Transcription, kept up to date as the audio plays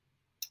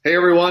Hey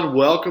everyone,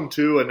 welcome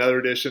to another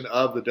edition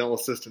of the Dental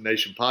Assistant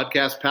Nation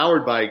podcast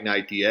powered by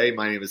Ignite DA.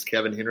 My name is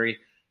Kevin Henry,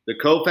 the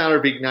co-founder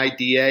of Ignite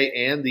DA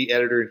and the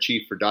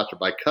editor-in-chief for Dr.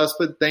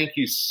 Bicuspid. Thank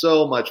you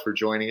so much for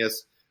joining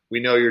us.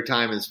 We know your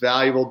time is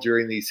valuable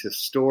during these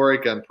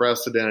historic,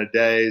 unprecedented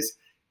days.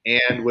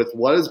 And with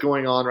what is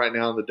going on right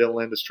now in the dental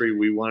industry,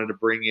 we wanted to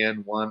bring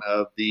in one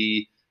of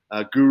the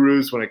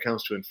gurus when it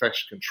comes to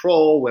infection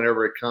control,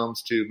 whenever it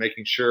comes to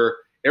making sure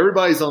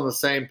everybody's on the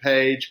same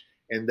page.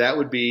 And that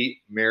would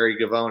be Mary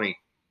Gavoni.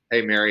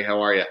 Hey, Mary, how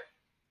are you?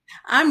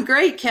 I'm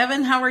great,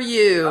 Kevin. How are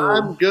you?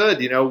 I'm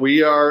good. You know,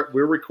 we're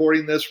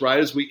recording this right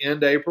as we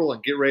end April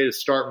and get ready to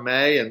start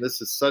May, and this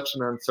is such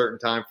an uncertain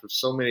time for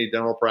so many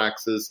dental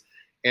practices.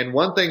 And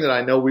one thing that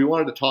I know we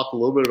wanted to talk a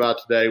little bit about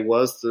today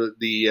was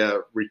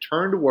the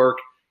return to work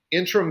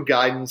interim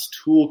guidance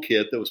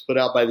toolkit that was put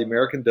out by the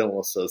American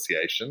Dental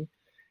Association.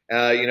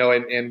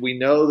 And we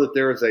know that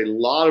there is a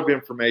lot of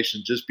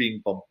information just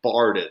being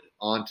bombarded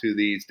onto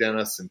these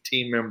dentists and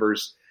team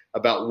members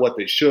about what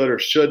they should or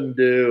shouldn't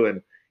do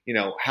and,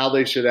 how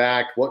they should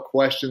act, what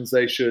questions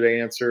they should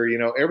answer,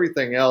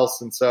 everything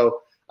else. And so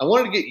I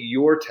wanted to get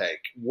your take.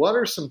 What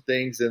are some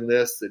things in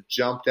this that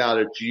jumped out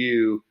at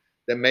you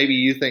that maybe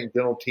you think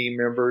dental team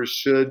members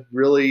should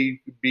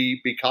really be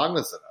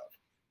cognizant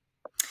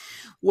of?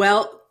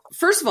 Well,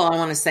 first of all, I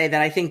want to say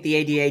that I think the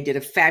ADA did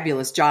a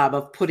fabulous job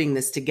of putting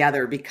this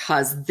together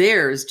because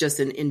there's just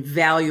an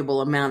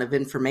invaluable amount of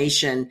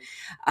information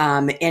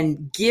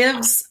and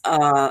gives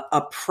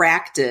a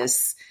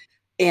practice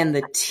and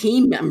the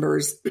team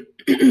members,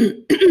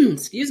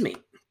 excuse me,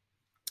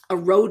 a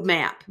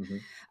roadmap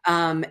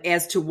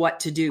as to what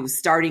to do,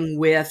 starting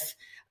with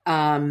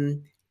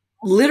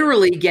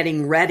literally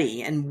getting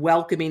ready and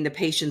welcoming the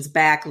patients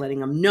back, letting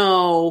them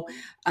know,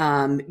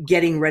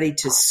 getting ready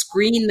to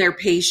screen their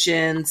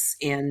patients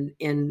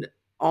and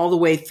all the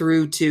way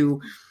through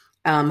to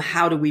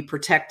how do we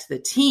protect the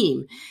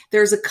team.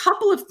 There's a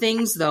couple of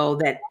things, though,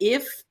 that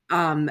if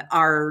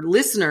our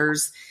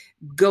listeners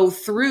go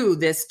through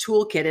this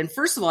toolkit, and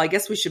first of all, I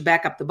guess we should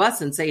back up the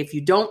bus and say if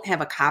you don't have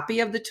a copy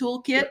of the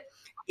toolkit,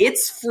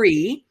 it's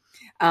free.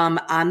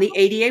 On the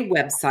ADA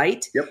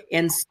website. Yep.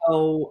 And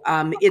so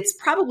it's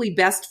probably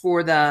best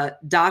for the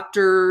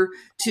doctor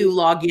to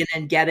log in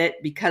and get it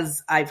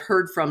because I've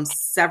heard from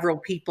several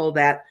people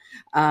that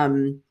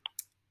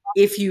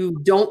if you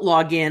don't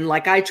log in,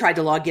 like I tried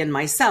to log in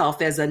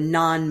myself as a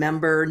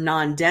non-member,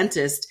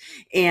 non-dentist,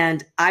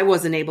 and I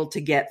wasn't able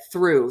to get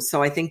through.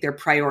 So I think they're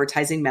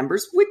prioritizing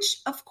members, which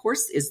of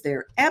course is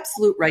their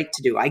absolute right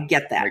to do. I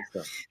get that.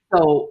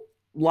 So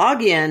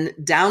log in,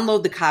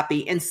 download the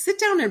copy, and sit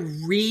down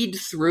and read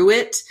through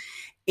it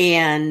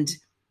and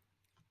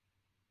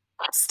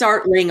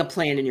start laying a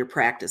plan in your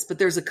practice. But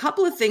there's a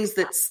couple of things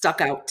that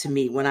stuck out to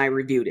me when I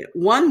reviewed it.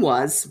 One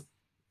was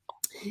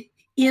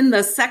in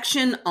the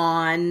section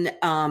on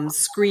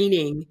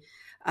screening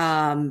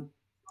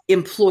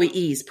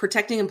employees,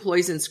 protecting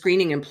employees and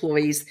screening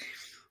employees.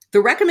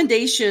 The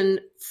recommendation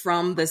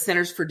from the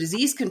Centers for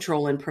Disease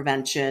Control and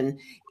Prevention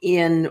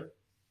in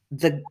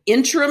the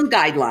interim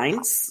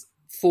guidelines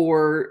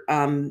for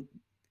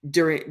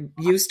during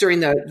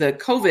the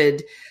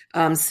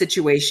COVID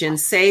situation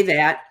say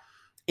that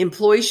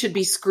employees should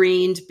be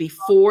screened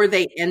before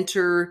they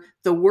enter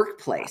the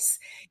workplace.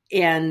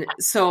 And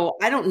so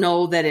I don't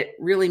know that it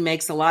really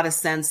makes a lot of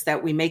sense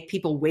that we make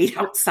people wait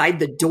outside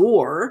the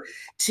door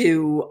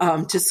to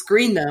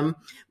screen them.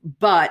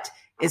 But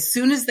as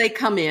soon as they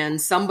come in,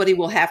 somebody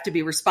will have to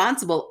be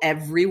responsible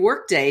every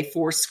workday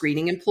for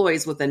screening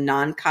employees with a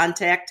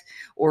non-contact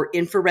or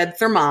infrared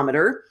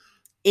thermometer.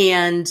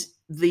 And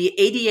the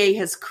ADA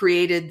has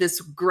created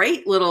this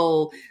great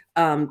little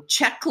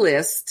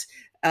checklist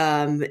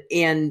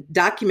and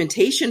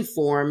documentation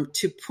form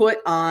to put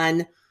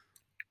on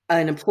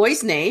an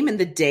employee's name and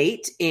the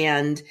date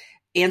and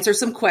answer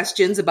some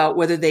questions about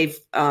whether they've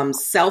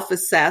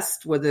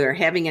self-assessed, whether they're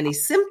having any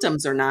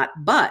symptoms or not.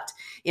 But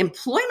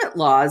employment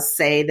laws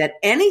say that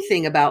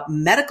anything about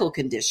medical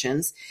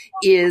conditions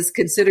is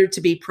considered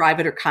to be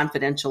private or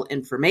confidential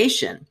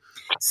information.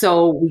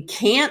 So we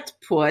can't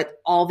put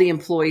all the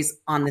employees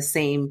on the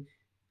same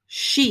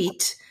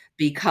sheet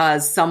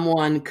because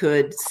someone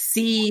could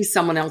see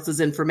someone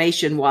else's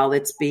information while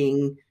it's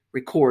being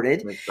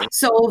recorded.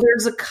 So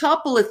there's a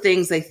couple of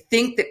things I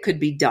think that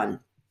could be done.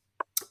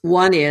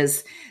 One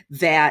is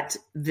that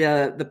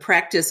the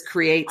practice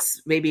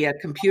creates maybe a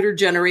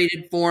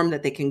computer-generated form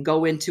that they can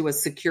go into a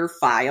secure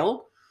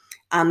file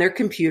on their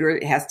computer.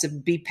 It has to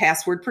be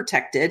password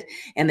protected,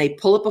 and they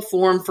pull up a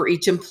form for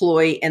each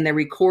employee and they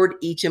record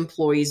each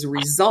employee's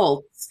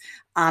results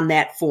on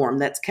that form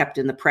that's kept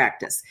in the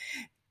practice.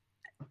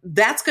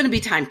 That's going to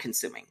be time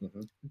consuming.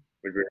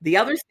 The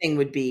other thing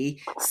would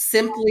be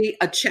simply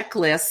a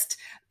checklist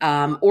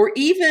or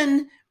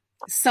even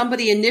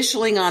somebody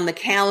initialing on the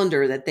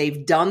calendar that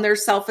they've done their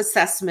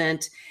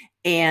self-assessment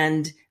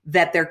and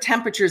that their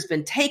temperature has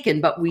been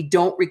taken, but we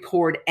don't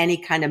record any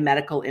kind of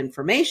medical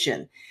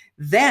information.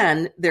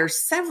 Then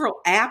there's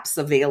several apps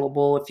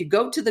available. If you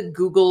go to the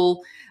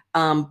Google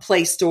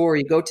Play Store,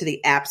 you go to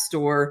the App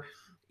Store,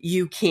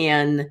 you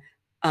can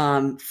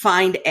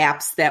find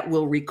apps that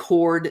will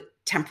record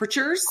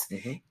temperatures,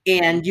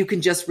 and you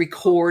can just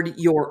record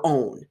your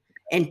own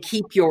and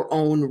keep your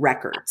own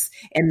records.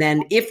 And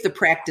then if the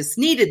practice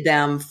needed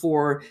them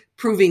for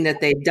proving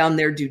that they've done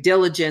their due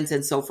diligence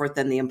and so forth,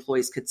 then the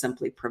employees could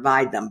simply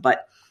provide them.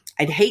 But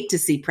I'd hate to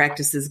see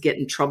practices get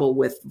in trouble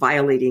with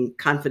violating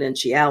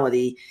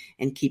confidentiality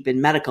and keeping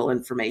medical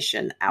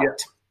information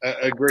out. Yeah,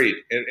 agreed.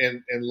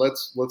 And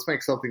let's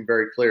make something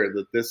very clear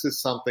that this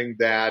is something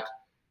that,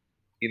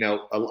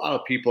 a lot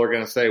of people are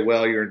going to say,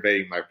 well, you're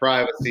invading my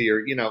privacy,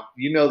 or,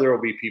 there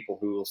will be people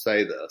who will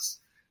say this.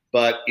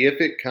 But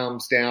if it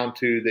comes down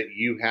to that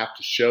you have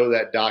to show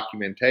that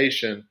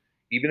documentation,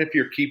 even if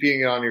you're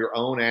keeping it on your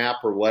own app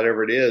or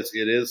whatever it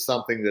is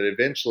something that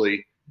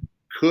eventually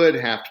could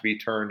have to be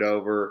turned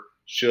over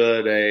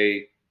should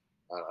a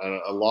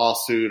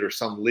lawsuit or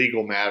some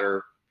legal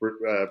matter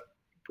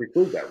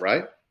preclude that,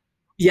 right?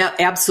 Yeah,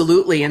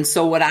 absolutely. And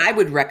so what I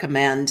would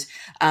recommend,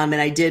 and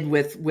I did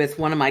with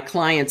one of my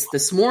clients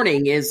this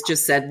morning, is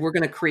just said, we're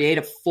going to create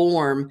a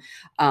form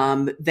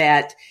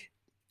that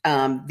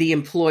the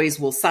employees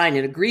will sign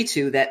and agree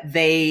to, that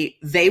they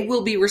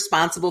will be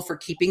responsible for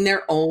keeping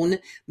their own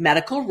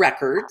medical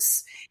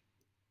records,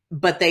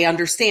 but they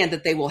understand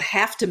that they will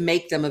have to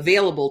make them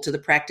available to the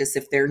practice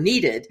if they're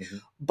needed.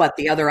 But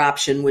the other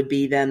option would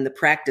be then the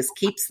practice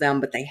keeps them,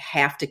 but they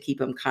have to keep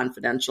them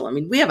confidential. I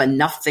mean, we have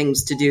enough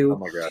things to do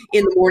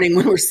in the morning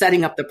when we're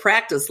setting up the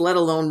practice, let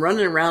alone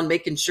running around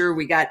making sure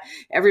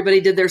everybody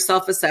did their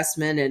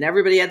self-assessment and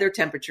everybody had their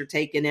temperature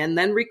taken, and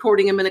then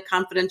recording them in a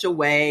confidential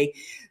way.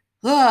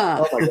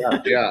 Oh my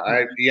God.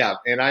 Yeah.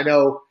 And I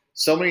know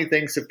so many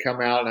things have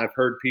come out, and I've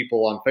heard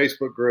people on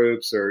Facebook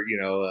groups or,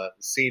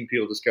 seen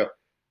people just go,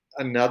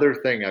 another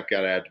thing I've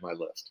got to add to my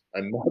list.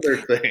 Another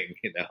thing,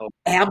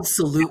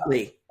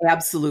 Absolutely.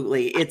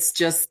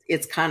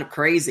 It's kind of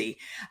crazy.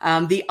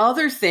 The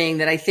other thing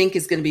that I think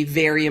is going to be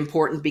very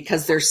important,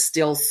 because there's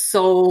still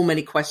so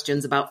many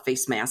questions about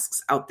face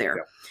masks out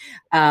there.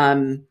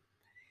 Yeah.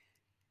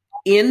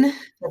 In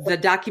the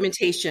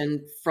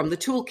documentation from the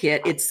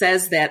toolkit, it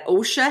says that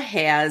OSHA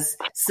has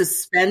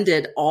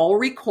suspended all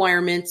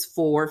requirements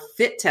for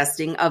fit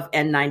testing of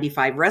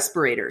N95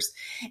 respirators.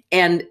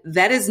 And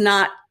that is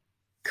not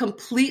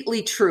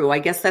completely true. I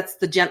guess that's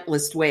the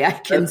gentlest way I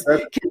can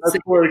say. That's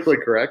politically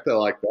correct. I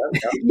like that.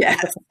 Yeah.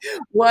 Yes.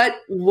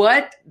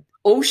 What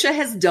OSHA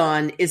has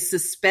done is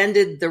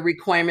suspended the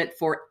requirement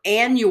for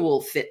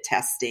annual fit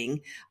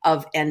testing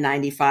of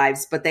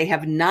N95s, but they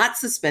have not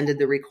suspended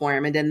the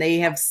requirement, and they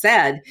have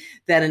said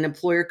that an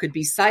employer could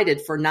be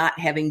cited for not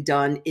having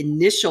done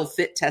initial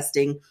fit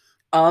testing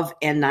of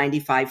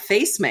N95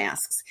 face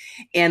masks.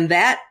 And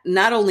that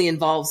not only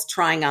involves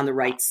trying on the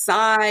right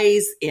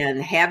size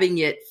and having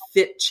it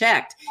fit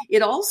checked,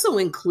 it also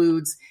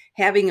includes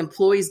having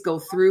employees go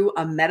through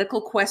a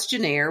medical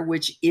questionnaire,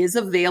 which is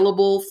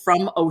available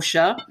from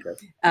OSHA.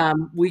 Okay.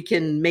 We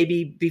can,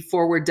 maybe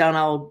before we're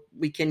done,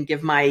 we can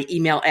give my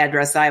email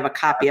address. I have a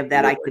copy of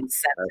that I can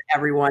send to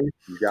everyone.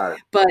 You got it.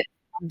 But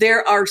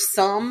there are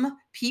some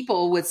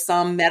people with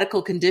some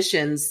medical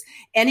conditions,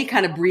 any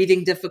kind of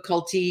breathing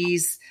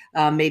difficulties,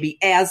 maybe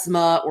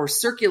asthma or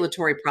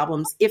circulatory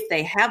problems. If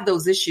they have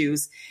those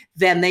issues,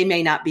 then they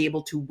may not be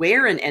able to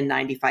wear an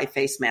N95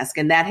 face mask,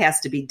 and that has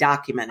to be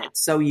documented.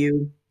 So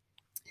you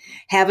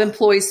have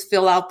employees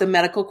fill out the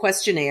medical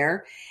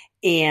questionnaire,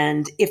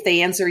 and if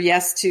they answer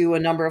yes to a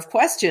number of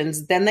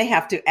questions, then they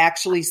have to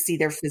actually see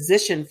their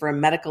physician for a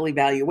medical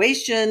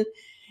evaluation,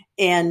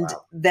 and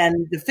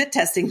then the fit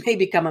testing may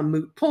become a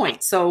moot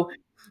point. So,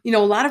 a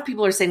lot of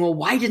people are saying, well,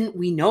 why didn't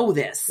we know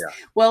this? Yeah.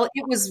 Well,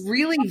 it was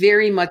really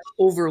very much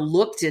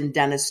overlooked in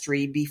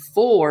dentistry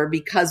before,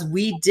 because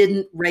we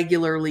didn't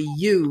regularly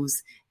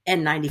use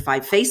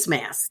N95 face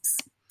masks.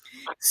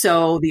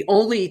 So the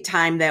only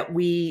time that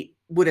we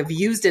would have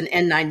used an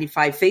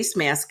N95 face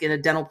mask in a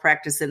dental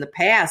practice in the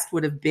past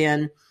would have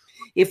been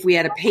if we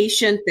had a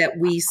patient that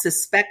we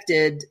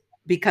suspected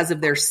because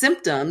of their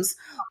symptoms,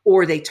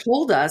 or they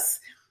told us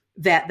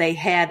that they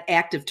had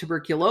active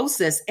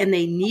tuberculosis and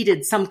they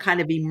needed some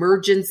kind of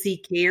emergency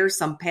care,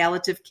 some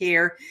palliative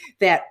care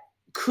that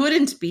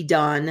couldn't be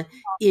done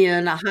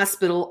in a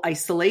hospital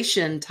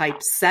isolation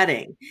type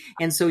setting.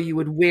 And so you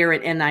would wear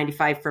an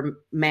N95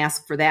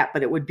 mask for that,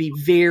 but it would be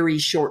very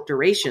short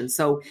duration.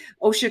 So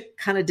OSHA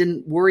kind of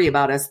didn't worry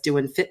about us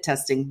doing fit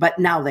testing, but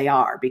now they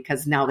are,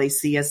 because now they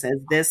see us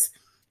as this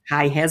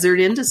high hazard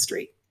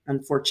industry,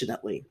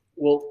 unfortunately.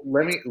 Well,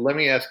 let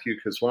me ask you,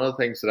 because one of the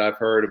things that I've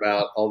heard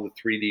about all the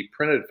 3D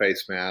printed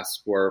face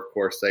masks were, of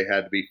course, they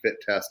had to be fit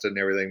tested and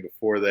everything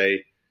before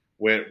they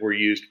were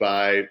used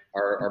by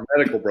our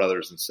medical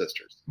brothers and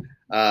sisters.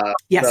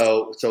 Yes.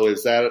 So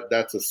is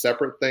that's a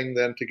separate thing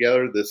then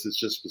together? This is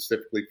just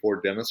specifically for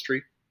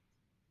dentistry?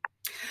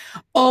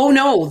 Oh,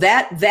 no,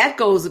 that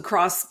goes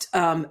across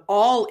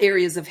all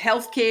areas of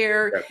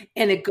healthcare, okay.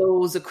 And it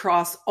goes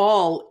across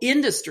all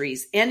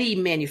industries. Any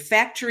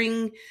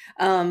manufacturing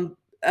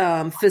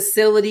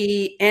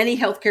facility, any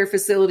healthcare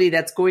facility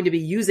that's going to be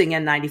using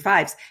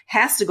N95s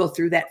has to go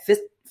through that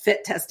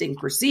fit testing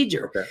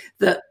procedure.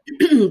 Okay.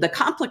 The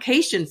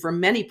complication for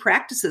many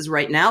practices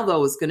right now,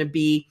 though, is going to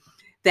be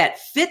that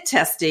fit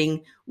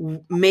testing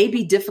may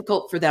be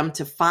difficult for them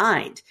to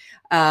find.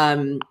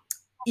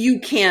 You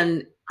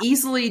can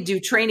easily do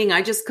training.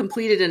 I just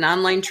completed an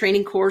online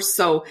training course,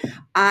 so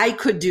I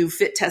could do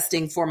fit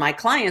testing for my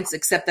clients,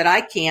 except that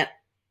I can't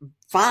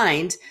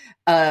find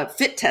a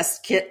fit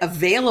test kit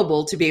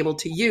available to be able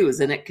to use.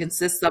 And it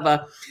consists of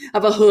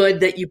a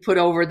hood that you put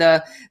over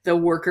the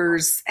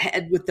worker's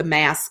head with the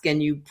mask,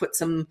 and you put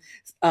some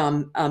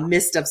a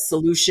mist of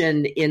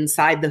solution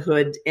inside the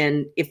hood.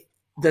 And if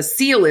the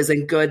seal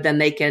isn't good, then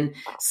they can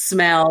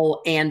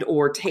smell and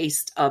or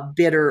taste a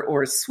bitter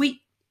or sweet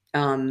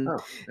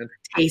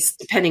taste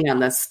depending on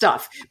the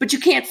stuff. But you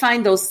can't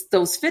find those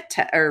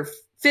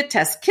fit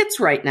test kits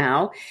right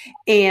now.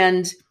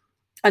 And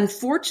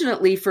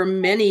unfortunately, for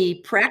many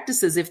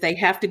practices, if they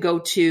have to go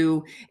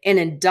to an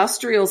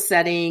industrial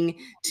setting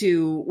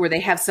to where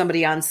they have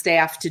somebody on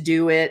staff to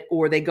do it,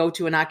 or they go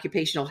to an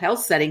occupational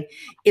health setting,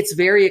 it's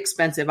very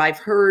expensive. I've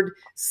heard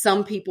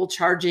some people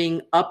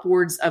charging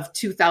upwards of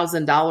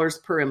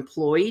 $2,000 per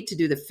employee to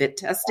do the fit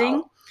testing.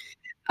 Wow.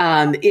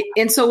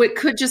 And so it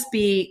could just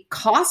be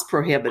cost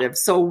prohibitive.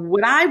 So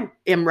what I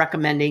am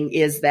recommending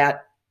is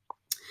that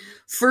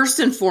first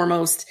and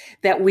foremost,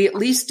 that we at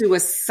least do a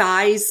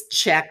size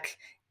check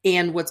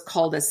and what's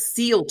called a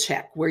seal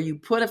check, where you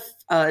put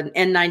an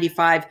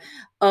N95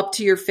 up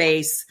to your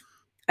face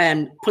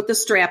and put the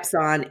straps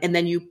on, and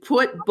then you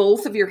put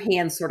both of your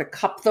hands, sort of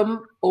cup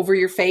them over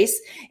your face,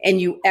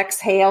 and you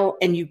exhale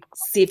and you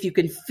see if you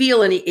can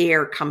feel any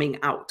air coming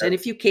out. And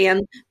if you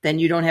can, then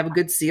you don't have a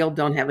good seal,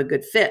 don't have a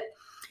good fit.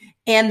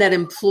 And that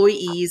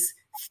employees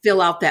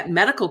fill out that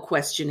medical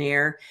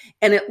questionnaire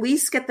and at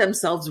least get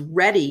themselves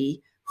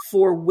ready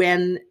for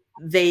when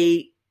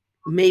they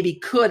maybe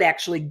could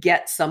actually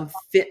get some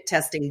fit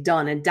testing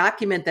done, and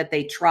document that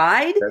they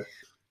tried,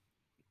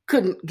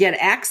 couldn't get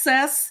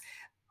access,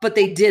 but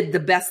they did the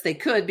best they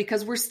could,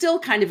 because we're still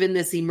kind of in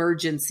this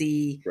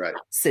emergency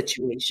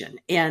situation.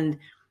 And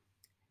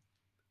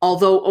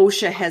although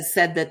OSHA has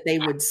said that they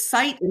would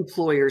cite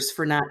employers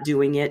for not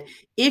doing it,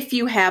 if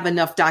you have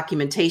enough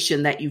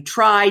documentation that you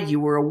tried, you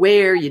were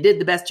aware, you did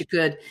the best you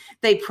could,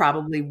 they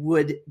probably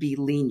would be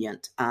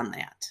lenient on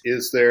that.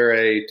 Is there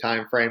a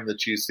time frame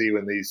that you see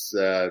when these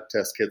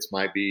test kits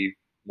might be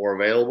more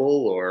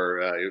available? Or,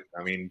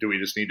 do we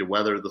just need to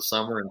weather the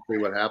summer and see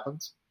what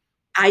happens?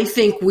 I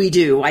think we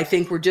do. I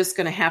think we're just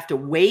going to have to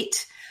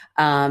wait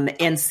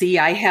and see.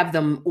 I have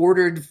them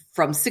ordered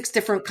from 6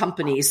 different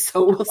companies,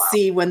 so we'll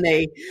see when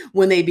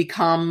they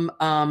become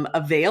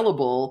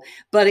available.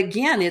 But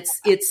again,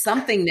 it's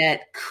something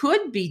that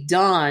could be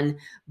done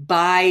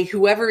by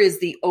whoever is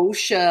the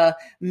OSHA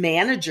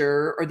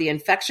manager or the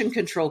infection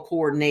control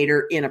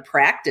coordinator in a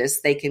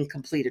practice. They can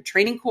complete a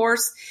training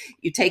course.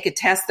 You take a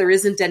test. There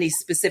isn't any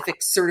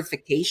specific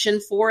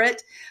certification for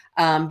it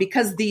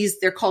because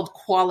they're called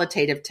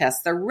qualitative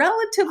tests. They're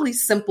relatively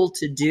simple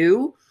to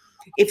do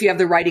if you have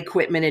the right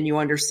equipment and you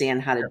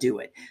understand how to do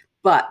it.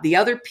 But the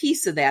other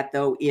piece of that,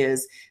 though,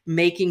 is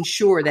making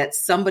sure that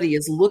somebody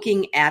is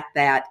looking at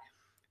that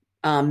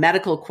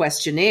medical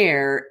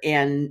questionnaire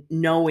and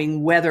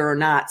knowing whether or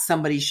not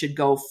somebody should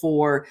go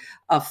for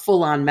a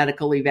full-on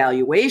medical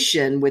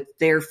evaluation with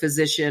their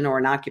physician or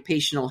an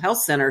occupational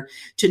health center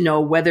to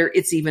know whether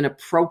it's even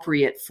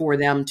appropriate for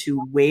them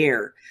to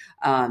wear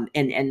an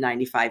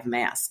N95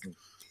 mask.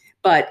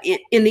 But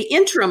in the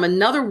interim,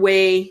 another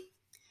way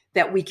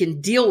that we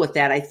can deal with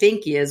that, I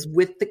think, is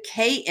with the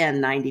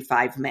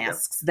KN95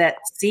 masks that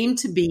seem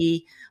to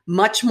be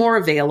much more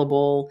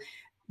available.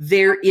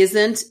 There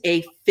isn't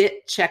a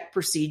fit check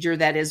procedure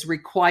that is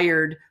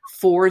required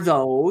for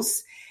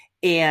those.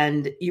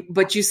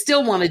 But you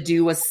still want to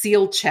do a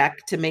seal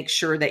check to make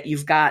sure that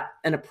you've got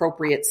an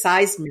appropriate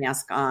size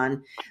mask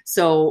on.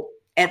 So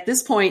at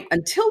this point,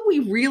 until we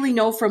really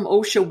know from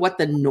OSHA what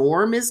the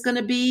norm is going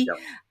to be,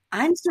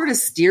 I'm sort of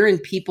steering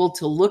people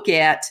to look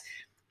at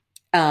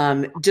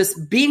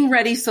just being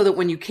ready so that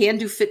when you can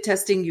do fit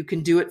testing, you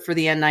can do it for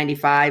the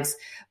N95s,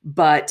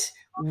 but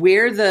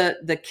wear the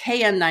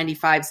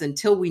KN95s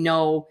until we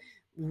know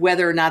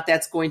whether or not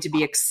that's going to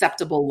be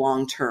acceptable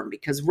long-term,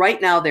 because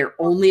right now they're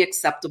only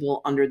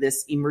acceptable under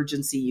this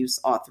emergency use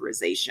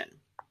authorization.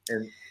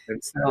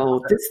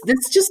 So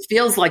this just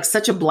feels like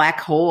such a black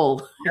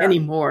hole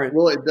anymore.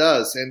 Well, it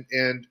does.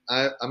 And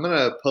I'm going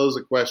to pose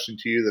a question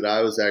to you that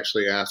I was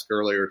actually asked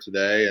earlier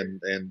today,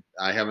 and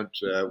I haven't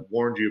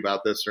warned you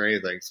about this or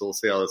anything, so we'll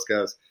see how this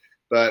goes.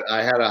 But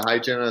I had a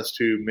hygienist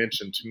who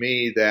mentioned to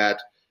me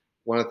that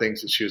one of the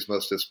things that she was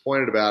most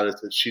disappointed about is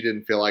that she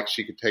didn't feel like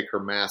she could take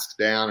her mask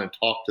down and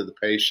talk to the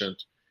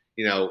patient,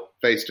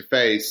 face to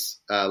face,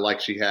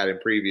 like she had in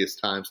previous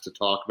times to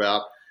talk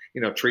about,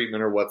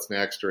 treatment or what's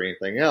next or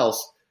anything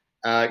else.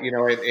 I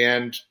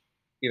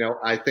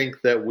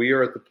think that we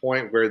are at the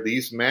point where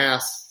these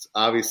masks,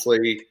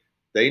 obviously,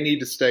 they need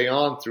to stay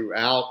on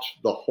throughout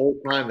the whole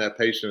time that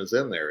patient is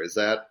in there. Is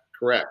that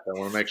correct? I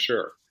want to make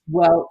sure.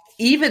 Well,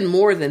 even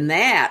more than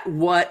that,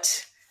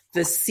 what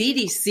the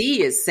CDC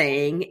is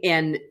saying,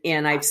 and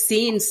I've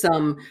seen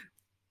some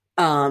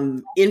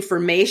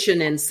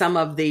information in some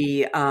of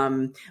the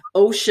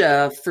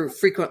OSHA for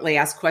frequently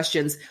asked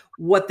questions.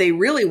 What they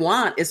really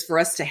want is for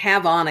us to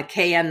have on a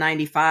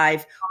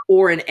KN95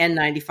 or an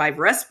N95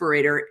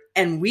 respirator,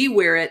 and we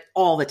wear it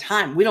all the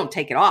time. We don't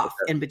take it off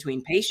in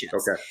between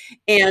patients. Okay.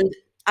 And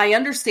I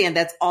understand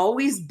that's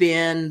always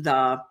been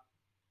the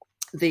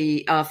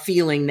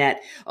feeling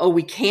that, oh,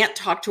 we can't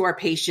talk to our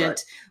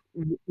patient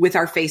with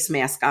our face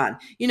mask on.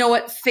 You know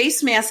what?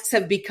 Face masks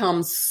have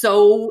become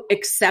so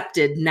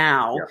accepted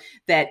now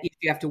that if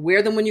you have to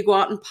wear them when you go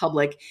out in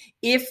public,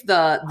 if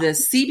the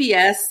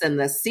CBS and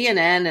the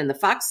CNN and the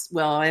Fox,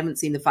 well, I haven't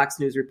seen the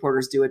Fox News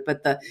reporters do it,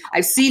 but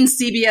I've seen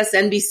CBS,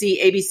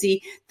 NBC,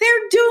 ABC,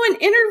 they're doing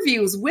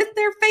interviews with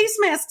their face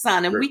masks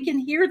on, and we can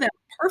hear them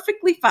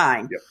perfectly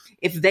fine. Yep.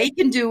 If they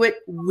can do it,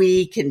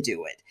 we can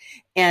do it.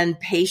 And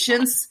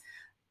patients,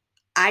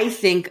 I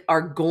think,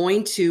 are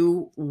going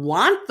to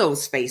want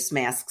those face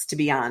masks to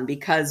be on,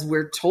 because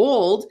we're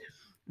told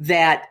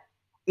that,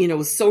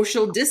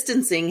 social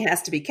distancing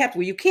has to be kept.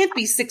 Well, you can't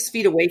be 6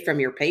 feet away from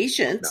your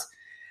patient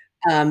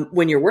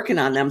when you're working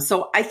on them.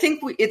 So I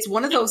think it's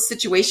one of those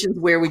situations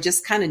where we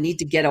just kind of need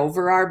to get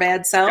over our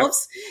bad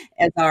selves,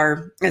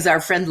 as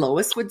our friend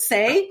Lois would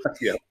say,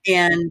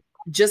 and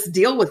just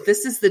deal with,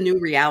 this is the new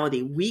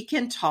reality. We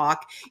can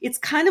talk. It's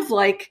kind of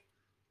like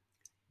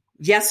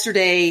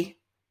yesterday,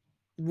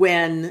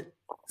 when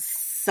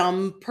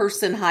some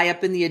person high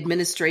up in the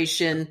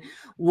administration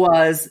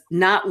was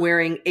not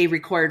wearing a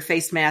required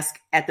face mask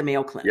at the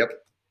Mayo Clinic.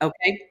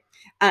 Okay.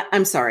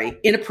 I'm sorry.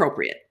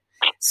 Inappropriate.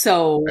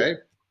 So,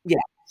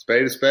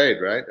 Spade is spade,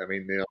 right? I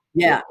mean,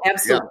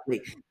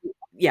 absolutely.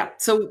 Yeah.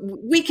 So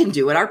we can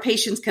do it. Our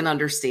patients can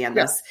understand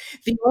us.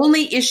 The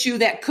only issue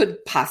that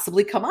could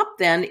possibly come up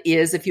then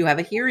is if you have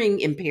a hearing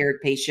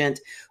impaired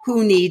patient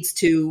who needs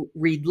to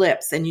read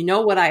lips. And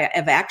what I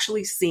have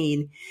actually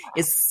seen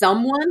is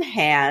someone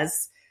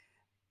has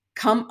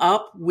come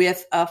up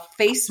with a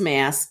face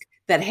mask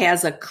that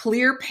has a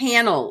clear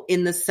panel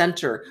in the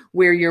center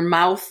where your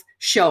mouth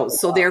shows.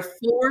 So they're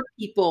for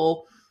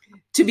people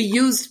to be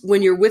used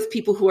when you're with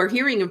people who are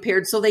hearing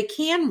impaired so they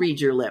can read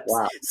your lips.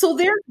 Wow. So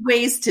there are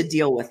ways to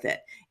deal with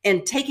it.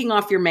 And taking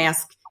off your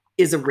mask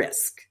is a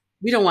risk.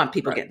 We don't want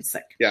people getting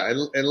sick. Yeah,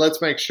 and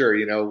let's make sure,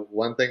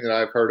 one thing that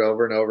I've heard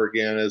over and over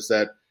again is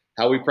that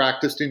how we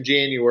practiced in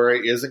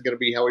January isn't going to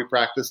be how we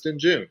practiced in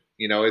June.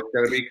 It's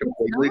going to be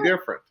completely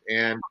different.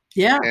 And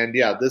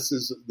this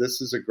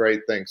is a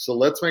great thing. So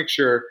let's make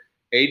sure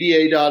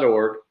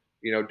ada.org,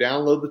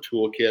 download the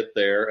toolkit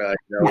there.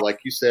 Like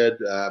you said,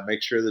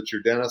 make sure that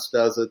your dentist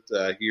does it.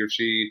 He or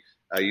she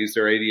use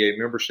their ADA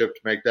membership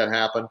to make that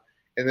happen.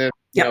 And then,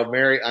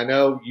 Mary, I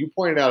know you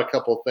pointed out a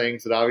couple of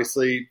things that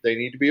obviously they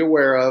need to be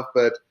aware of,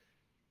 but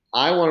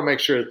I want to make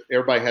sure that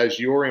everybody has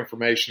your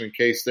information in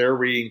case they're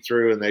reading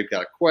through and they've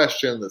got a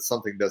question that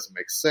something doesn't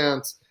make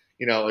sense.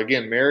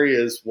 Again, Mary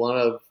is one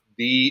of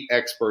the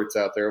experts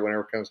out there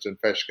whenever it comes to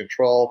infection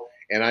control.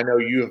 And I know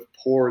you have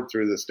poured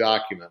through this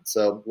document.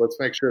 So let's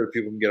make sure that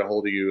people can get a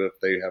hold of you if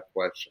they have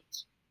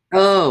questions.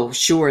 Oh,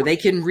 sure. They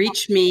can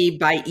reach me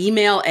by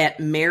email at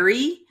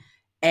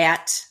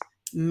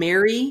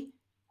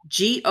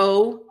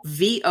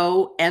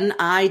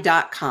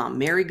marygavoni.com,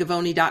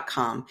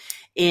 marygavoni.com,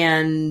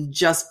 and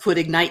just put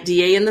Ignite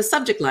DA in the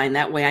subject line.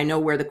 That way I know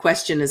where the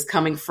question is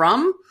coming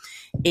from,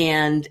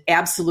 and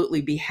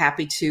absolutely be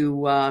happy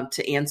to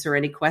answer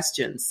any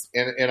questions.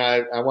 And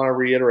I want to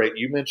reiterate,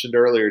 you mentioned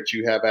earlier that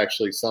you have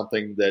actually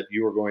something that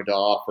you were going to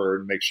offer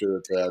and make sure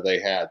that they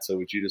had. So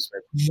would you just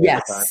make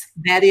Yes,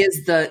 that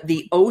is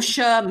the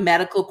OSHA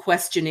medical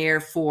questionnaire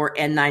for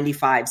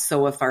N95.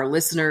 So if our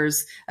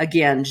listeners,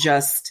 again,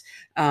 just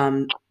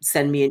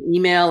send me an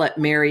email at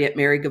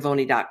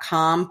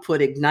mary@marygavoni.com,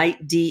 put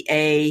Ignite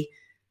DA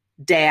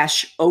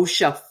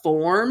 -OSHA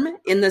form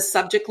in the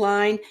subject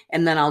line,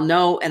 and then I'll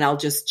know and I'll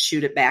just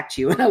shoot it back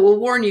to you. And I will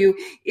warn you,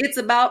 it's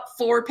about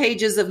 4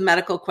 pages of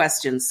medical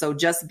questions. So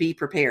just be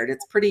prepared.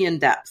 It's pretty in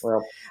depth.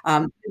 Well,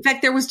 in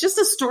fact, there was just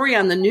a story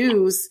on the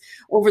news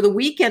over the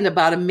weekend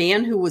about a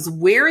man who was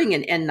wearing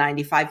an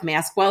N95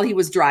 mask while he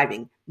was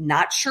driving.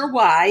 Not sure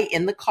why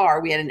in the car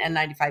we had an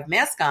N95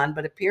 mask on,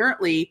 but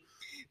apparently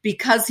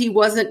because he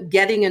wasn't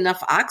getting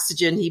enough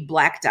oxygen, he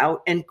blacked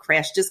out and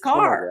crashed his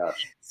car. Oh my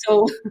gosh.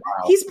 So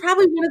he's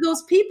probably one of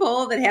those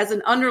people that has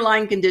an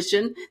underlying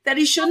condition that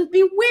he shouldn't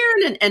be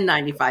wearing an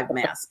N95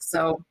 mask.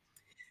 So,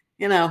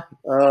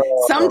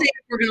 someday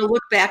we're going to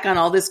look back on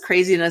all this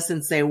craziness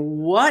and say,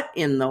 what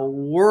in the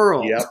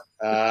world? Yep.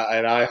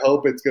 And I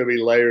hope it's going to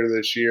be later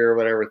this year,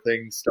 whenever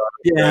things start,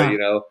 returning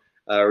a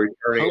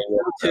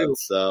little bit.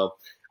 So,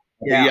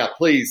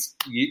 please.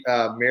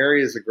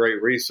 Mary is a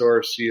great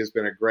resource. She has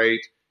been a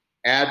great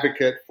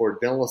advocate for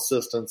dental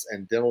assistants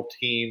and dental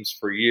teams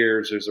for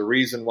years. There's a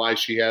reason why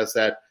she has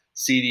that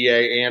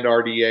CDA and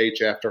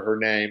RDH after her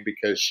name,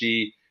 because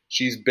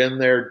she's been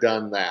there,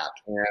 done that.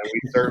 And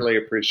we certainly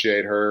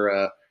appreciate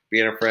her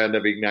being a friend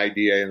of Ignite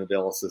DA and the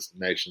Dental Assistant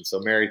Nation.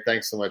 So, Mary,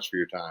 thanks so much for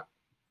your time.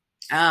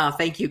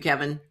 Thank you,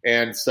 Kevin.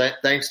 And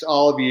thanks to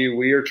all of you.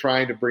 We are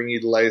trying to bring you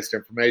the latest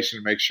information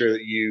to make sure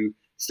that you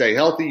stay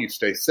healthy, you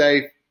stay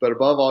safe, but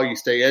above all, you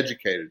stay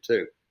educated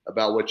too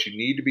about what you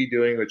need to be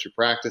doing, what your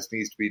practice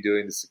needs to be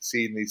doing to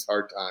succeed in these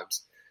hard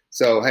times.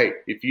 So, hey,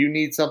 if you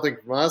need something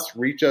from us,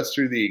 reach us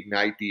through the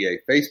Ignite DA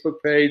Facebook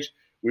page.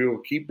 We will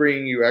keep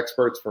bringing you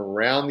experts from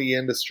around the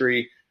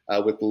industry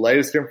with the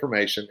latest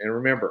information. And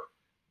remember,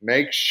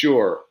 make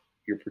sure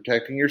you're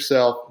protecting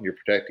yourself and you're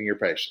protecting your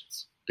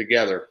patients.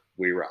 Together,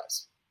 we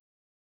rise.